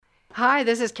Hi,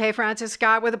 this is Kay Francis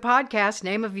Scott with a podcast.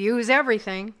 Name of you is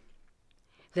everything.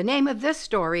 The name of this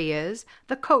story is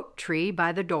The Coat Tree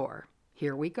by the Door.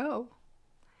 Here we go.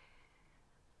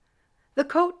 The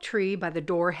coat tree by the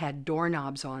door had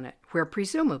doorknobs on it, where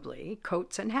presumably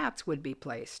coats and hats would be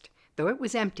placed, though it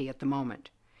was empty at the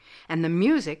moment. And the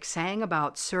music sang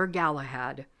about Sir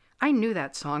Galahad. I knew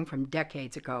that song from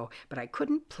decades ago, but I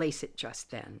couldn't place it just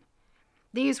then.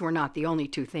 These were not the only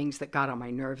two things that got on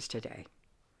my nerves today.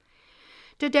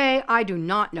 Today, I do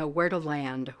not know where to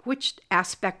land, which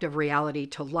aspect of reality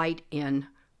to light in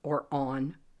or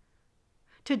on.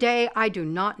 Today, I do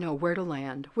not know where to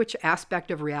land, which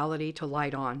aspect of reality to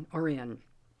light on or in.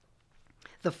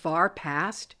 The far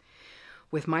past,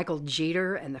 with Michael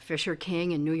Jeter and the Fisher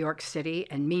King in New York City,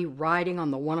 and me riding on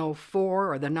the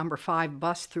 104 or the number 5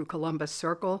 bus through Columbus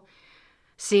Circle,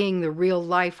 seeing the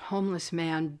real-life homeless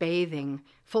man bathing,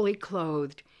 fully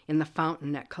clothed, in the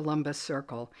fountain at Columbus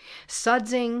Circle,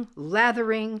 sudsing,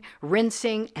 lathering,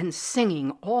 rinsing, and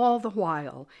singing all the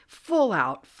while, full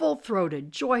out,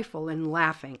 full-throated, joyful, and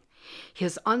laughing,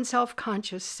 his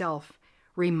unself-conscious self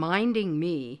reminding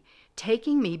me,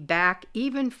 taking me back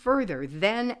even further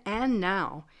then and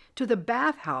now to the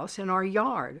bathhouse in our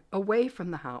yard, away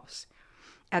from the house,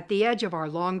 at the edge of our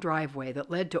long driveway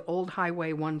that led to Old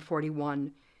Highway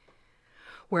 141,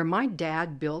 where my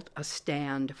dad built a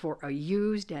stand for a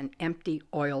used and empty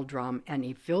oil drum, and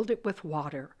he filled it with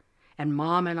water, and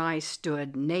Mom and I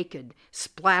stood naked,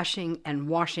 splashing and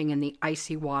washing in the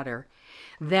icy water,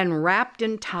 then wrapped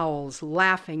in towels,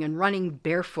 laughing and running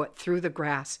barefoot through the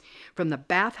grass from the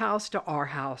bathhouse to our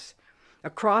house,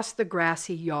 across the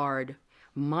grassy yard,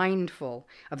 mindful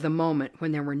of the moment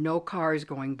when there were no cars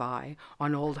going by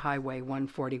on Old Highway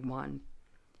 141.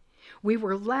 We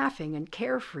were laughing and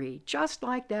carefree, just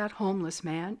like that homeless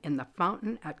man in the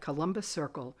fountain at Columbus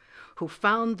Circle, who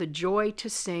found the joy to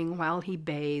sing while he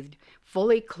bathed,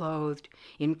 fully clothed,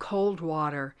 in cold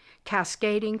water,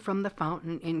 cascading from the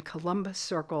fountain in Columbus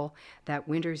Circle that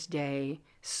winter's day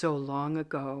so long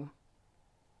ago.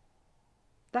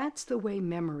 That's the way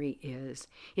memory is.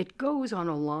 It goes on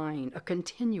a line, a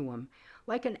continuum,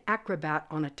 like an acrobat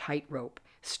on a tightrope,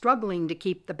 struggling to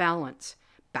keep the balance,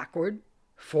 backward,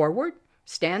 forward,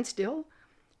 stand still,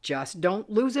 just don't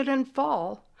lose it and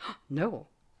fall. No,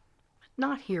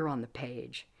 not here on the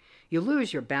page. You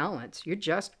lose your balance, you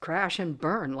just crash and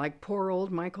burn like poor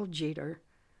old Michael Jeter,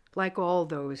 like all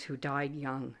those who died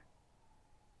young.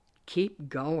 Keep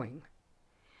going.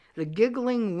 The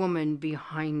giggling woman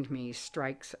behind me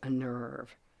strikes a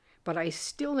nerve, but I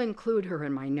still include her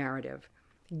in my narrative.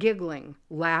 Giggling,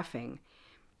 laughing.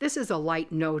 This is a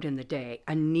light note in the day,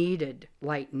 a needed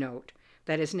light note.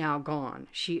 That is now gone.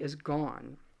 She is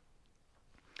gone.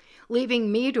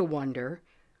 Leaving me to wonder,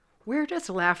 where does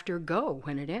laughter go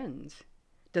when it ends?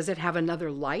 Does it have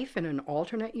another life in an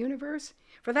alternate universe?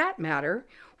 For that matter,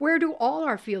 where do all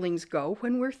our feelings go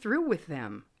when we're through with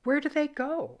them? Where do they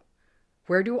go?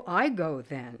 Where do I go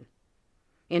then?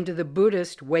 Into the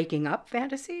Buddhist waking up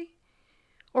fantasy?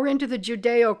 Or into the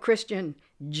Judeo-Christian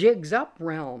jigs up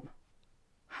realm?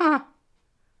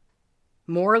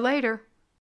 More later.